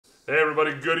Hey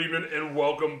everybody, good evening and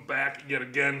welcome back yet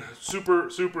again. Super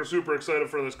excited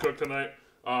for this cook tonight.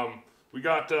 We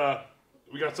got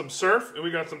some surf and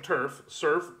we got some turf.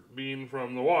 Surf being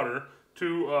from the water,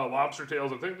 two lobster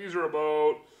tails. I think these are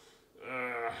about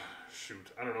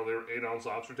I don't know, they were 8-ounce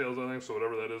lobster tails, I think, so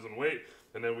whatever that is in weight.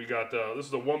 And then we got this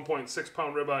is a 1.6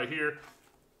 pound ribeye here.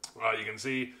 You can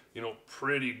see,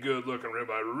 pretty good looking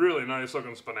ribeye, really nice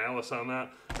looking spinalis on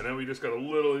that. And then we just got a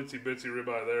little itsy bitsy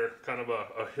ribeye there, kind of a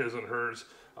his and hers.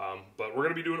 But we're going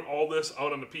to be doing all this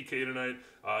out on the PK tonight.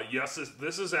 Yes,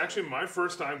 this is actually my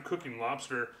first time cooking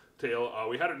lobster tail.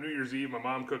 We had it New Year's Eve. My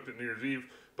mom cooked it New Year's Eve,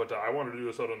 but I wanted to do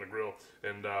this out on the grill.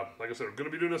 And like I said, we're going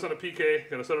to be doing this on a PK.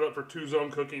 Going to set it up for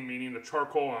 2-zone cooking, meaning the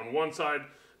charcoal on one side,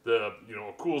 the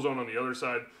a cool zone on the other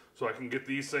side. So I can get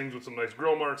these things with some nice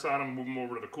grill marks on them, move them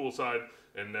over to the cool side,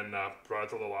 and then probably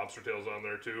throw the lobster tails on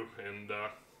there too, and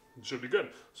it should be good.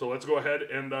 So let's go ahead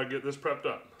and get this prepped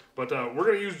up. But we're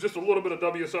going to use just a little bit of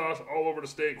W sauce all over the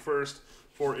steak first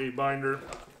for a binder.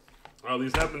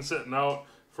 These have been sitting out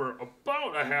for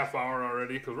about a half hour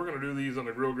already, because we're going to do these on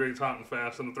the grill grates hot and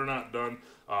fast, and if they're not done,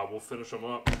 we'll finish them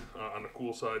up on the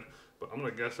cool side. But I'm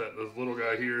going to guess that this little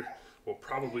guy here will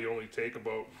probably only take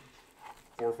about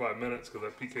 4 or 5 minutes, because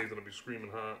that PK is going to be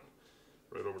screaming hot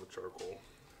right over the charcoal.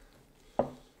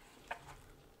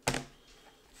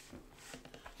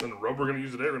 Then the rub we're going to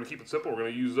use today, we're going to keep it simple. We're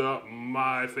going to use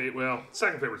my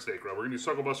second favorite steak rub. We're going to use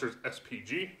Suckle Buster's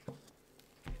SPG.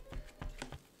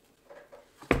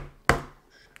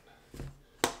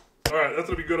 Alright, that's going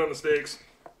to be good on the steaks.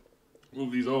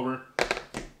 Move these over.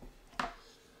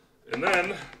 And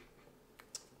then,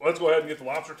 let's go ahead and get the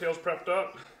lobster tails prepped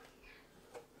up.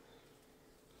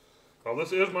 Now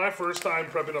this is my first time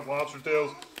prepping up lobster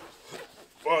tails,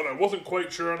 but I wasn't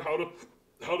quite sure on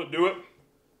how to do it.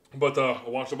 But I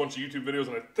watched a bunch of YouTube videos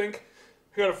and I think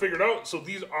I got it figured out. So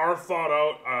these are thawed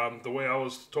out. The way I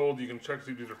was told you can check to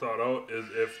see if these are thawed out is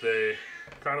if they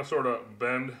kind of sort of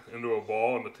bend into a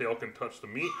ball and the tail can touch the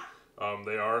meat.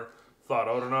 They are thawed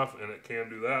out enough and it can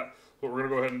do that. What we're going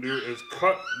to go ahead and do is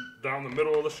cut down the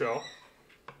middle of the shell.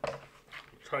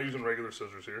 Try using regular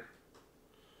scissors here.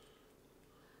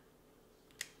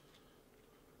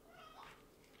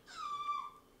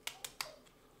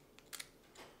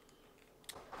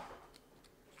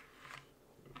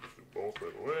 Both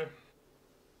right away.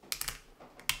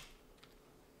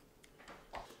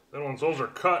 Then once those are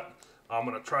cut, I'm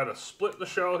going to try to split the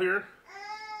shell here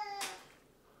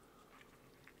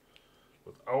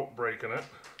without breaking it.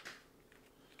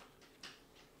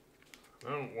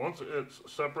 Then once it's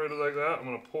separated like that, I'm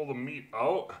going to pull the meat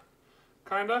out,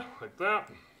 kinda like that.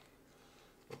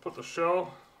 I'll put the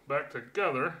shell back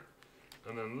together,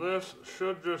 and then this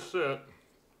should just sit,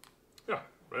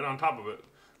 right on top of it.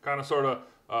 Kind of sort of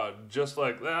just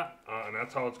like that, and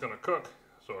that's how it's going to cook.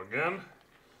 So again,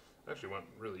 actually went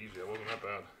really easy, it wasn't that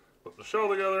bad. Put the shell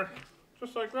together,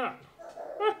 just like that.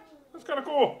 That's kind of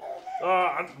cool.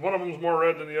 One of them's more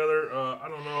red than the other. I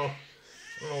don't know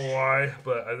why,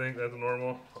 but I think that's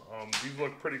normal. These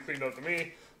look pretty cleaned up to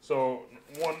me. So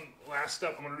one last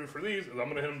step I'm going to do for these is I'm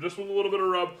going to hit them just with a little bit of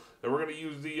rub, and we're going to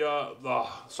use the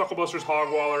Suckle Buster's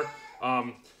Hog Waller.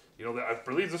 I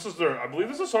believe this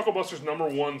is Suckle Buster's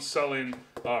 #1 selling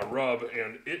rub,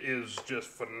 and it is just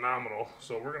phenomenal.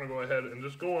 So we're gonna go ahead and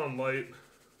just go on light,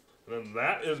 and then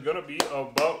that is gonna be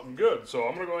about good. So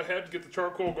I'm gonna go ahead and get the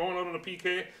charcoal going out on the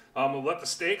PK. We'll let the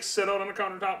steaks sit out on the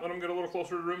countertop, let them get a little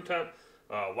closer to room temp.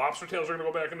 Lobster tails are gonna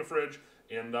go back in the fridge,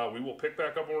 and we will pick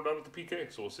back up when we're done with the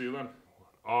PK. So we'll see you then.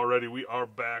 Alrighty, we are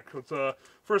back. Let's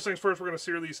first things first, we're gonna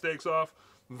sear these steaks off.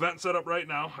 Vent set up right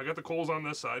now. I got the coals on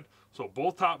this side, so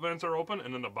both top vents are open,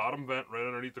 and then the bottom vent right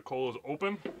underneath the coal is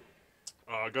open.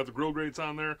 I got the grill grates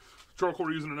on there. Charcoal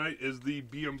we're using tonight is the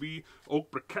B&B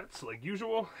oak briquettes, like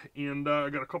usual, and I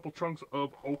got a couple chunks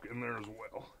of oak in there as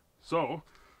well. So,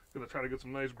 gonna try to get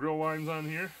some nice grill lines on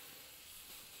here.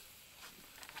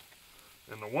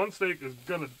 And the one steak is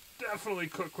gonna definitely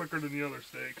cook quicker than the other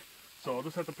steak, so I'll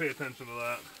just have to pay attention to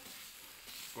that.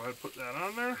 Go ahead and put that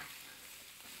on there.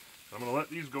 I'm going to let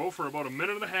these go for about 1.5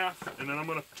 minutes, and then I'm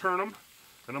going to turn them,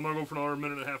 and I'm going to go for another 1.5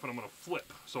 minutes, and I'm going to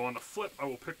flip. So on the flip, I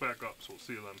will pick back up, so we'll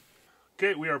see you then.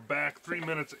 Okay, we are back 3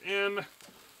 minutes in.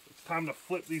 It's time to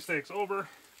flip these steaks over.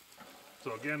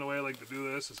 So again, the way I like to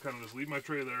do this is kind of just leave my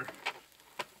tray there,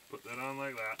 put that on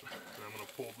like that, and I'm going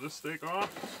to pull this steak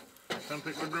off, kind of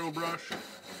take my grill brush,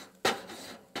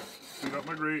 shoot up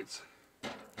my grates.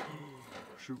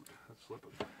 Shoot, that's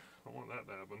slipping. I want that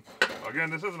to happen. Again,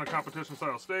 this isn't a competition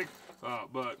style steak,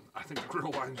 but I think the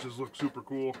grill lines just look super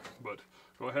cool. But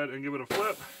go ahead and give it a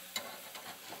flip.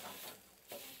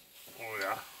 Oh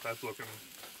yeah, that's looking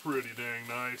pretty dang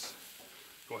nice.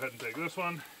 go ahead and take this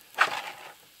one,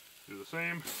 do the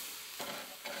same.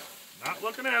 Not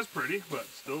looking as pretty, but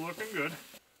still looking good.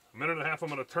 A minute and a half, I'm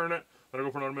going to turn it. Let it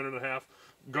go for another minute and a half.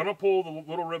 Gonna pull the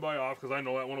little ribeye off because I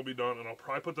know that one will be done, and I'll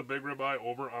probably put the big ribeye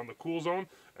over on the cool zone,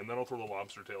 and then I'll throw the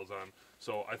lobster tails on.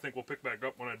 So I think we'll pick back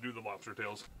up when I do the lobster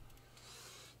tails.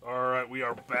 Alright, we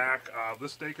are back.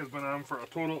 This steak has been on for a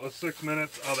total of 6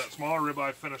 minutes. That smaller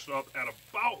ribeye finished up at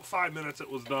about 5 minutes it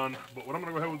was done. But what I'm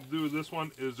going to go ahead and do with this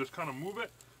one is just kind of move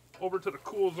it over to the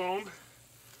cool zone.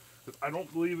 I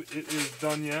don't believe it is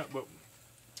done yet, but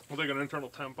we'll take an internal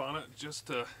temp on it just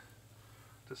to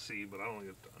see, but I don't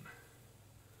think it's done.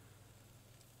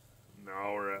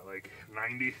 No, we're at like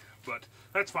 90, but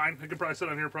that's fine. It could probably sit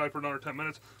on here probably for another 10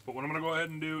 minutes. But what I'm going to go ahead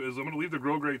and do is I'm going to leave the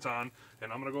grill grates on,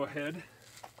 and I'm going to go ahead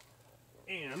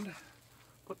and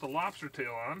put the lobster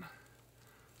tail on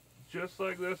just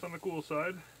like this on the cool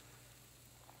side.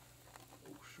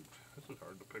 Oh shoot, this is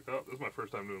hard to pick up. This is my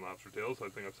first time doing lobster tails. I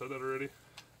think I've said that already.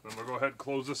 Then we'll go ahead and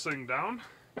close this thing down,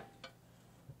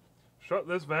 shut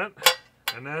this vent,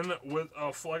 and then with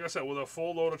like I said, with a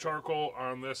full load of charcoal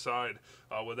on this side,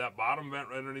 with that bottom vent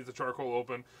right underneath the charcoal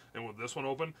open, and with this one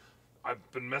open,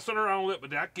 I've been messing around with it, but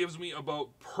that gives me about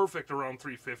perfect around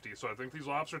 350. So I think these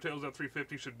lobster tails at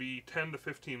 350 should be 10 to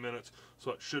 15 minutes, so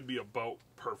it should be about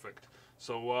perfect.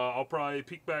 So I'll probably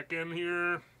peek back in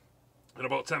here in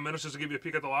about 10 minutes just to give you a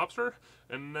peek at the lobster,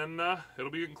 and then it'll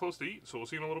be getting close to eat, so we'll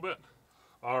see you in a little bit.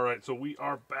 Alright, so we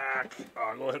are back.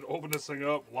 Go ahead and open this thing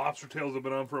up. Lobster tails have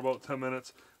been on for about 10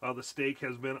 minutes. The steak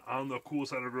has been on the cool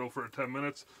side of the grill for 10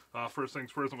 minutes. First things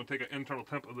first, I'm going to take an internal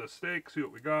temp of this steak, see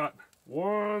what we got.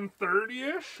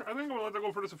 130-ish. I think I'm going to let that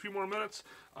go for just a few more minutes.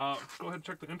 Let's go ahead and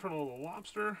check the internal of the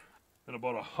lobster. And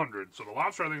about 100. So the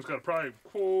lobster I think has got probably,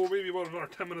 maybe about another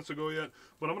 10 minutes to go yet.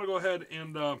 But I'm going to go ahead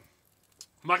and, I'm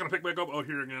not going to pick back up out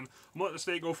here again. I'm going to let the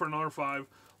steak go for another 5.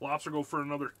 Lobster go for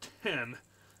another 10.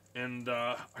 And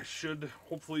I should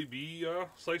hopefully be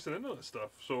slicing into this stuff.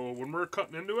 So when we're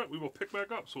cutting into it, we will pick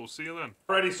back up. So we'll see you then.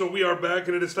 Alrighty, so we are back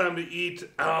and it is time to eat.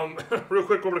 Real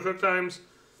quick over the cook times.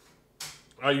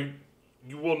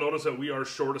 You will notice that we are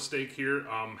short of steak here.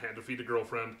 Had to feed a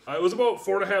girlfriend. It was about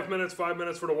 4.5 minutes, 5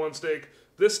 minutes for the one steak.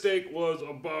 This steak was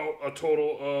about a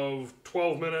total of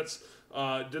 12 minutes.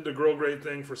 Did the grill grate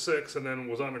thing for 6 and then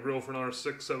was on the grill for another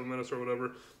 6, 7 minutes or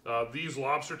whatever. These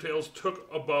lobster tails took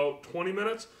about 20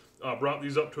 minutes. Brought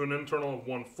these up to an internal of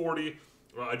 140.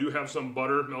 I do have some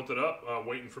butter melted up,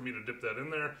 waiting for me to dip that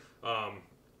in there.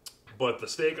 But the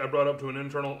steak I brought up to an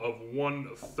internal of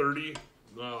 130,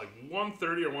 like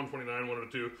 130 or 129, one of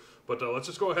the two. But let's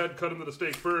just go ahead and cut into the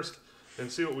steak first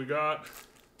and see what we got.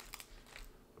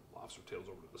 Lobster tails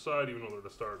over to the side, even though they're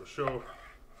the star of the show.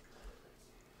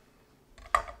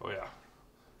 Oh yeah,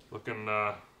 looking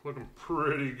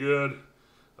pretty good.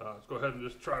 Let's go ahead and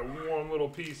just try one little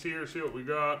piece here, see what we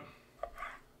got.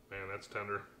 Man, that's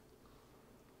tender.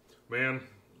 Man,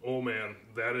 oh man,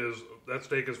 that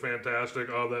steak is fantastic.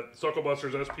 That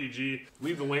Sucklebuster's SPG.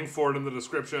 Leave the link for it in the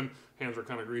description. Hands are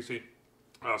kind of greasy.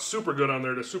 Super good on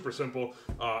there, just super simple.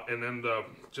 And then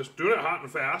just doing it hot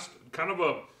and fast. Kind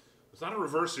of it's not a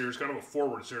reverse sear, it's kind of a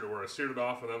forward sear to where I seared it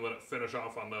off and then let it finish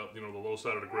off on the the low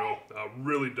side of the grill.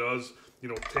 Really does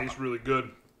taste really good.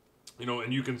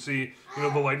 And you can see, the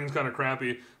lighting's kind of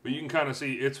crappy, but you can kind of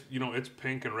see it's, it's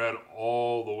pink and red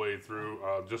all the way through,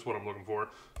 just what I'm looking for.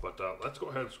 But let's go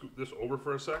ahead and scoop this over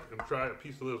for a sec and try a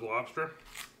piece of this lobster.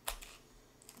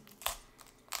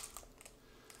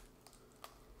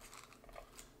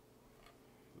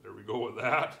 There we go with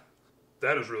that.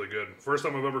 That is really good. First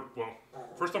time I've ever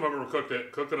cooked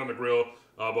it on the grill,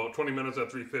 about 20 minutes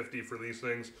at 350 for these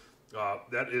things.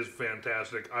 That is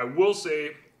fantastic. I will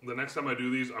say, the next time I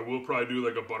do these, I will probably do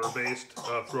like a butter-based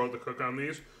throughout the cook on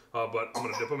these, but I'm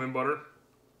going to dip them in butter,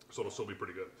 so it'll still be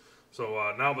pretty good.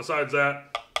 So now besides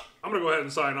that, I'm going to go ahead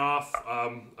and sign off.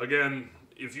 Again,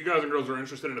 if you guys and girls are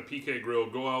interested in a PK grill,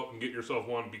 go out and get yourself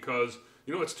one because,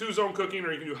 it's 2-zone cooking,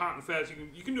 or you can do hot and fast.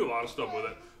 You can do a lot of stuff with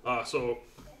it. So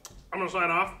I'm going to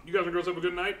sign off. You guys and girls have a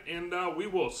good night, and we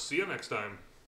will see you next time.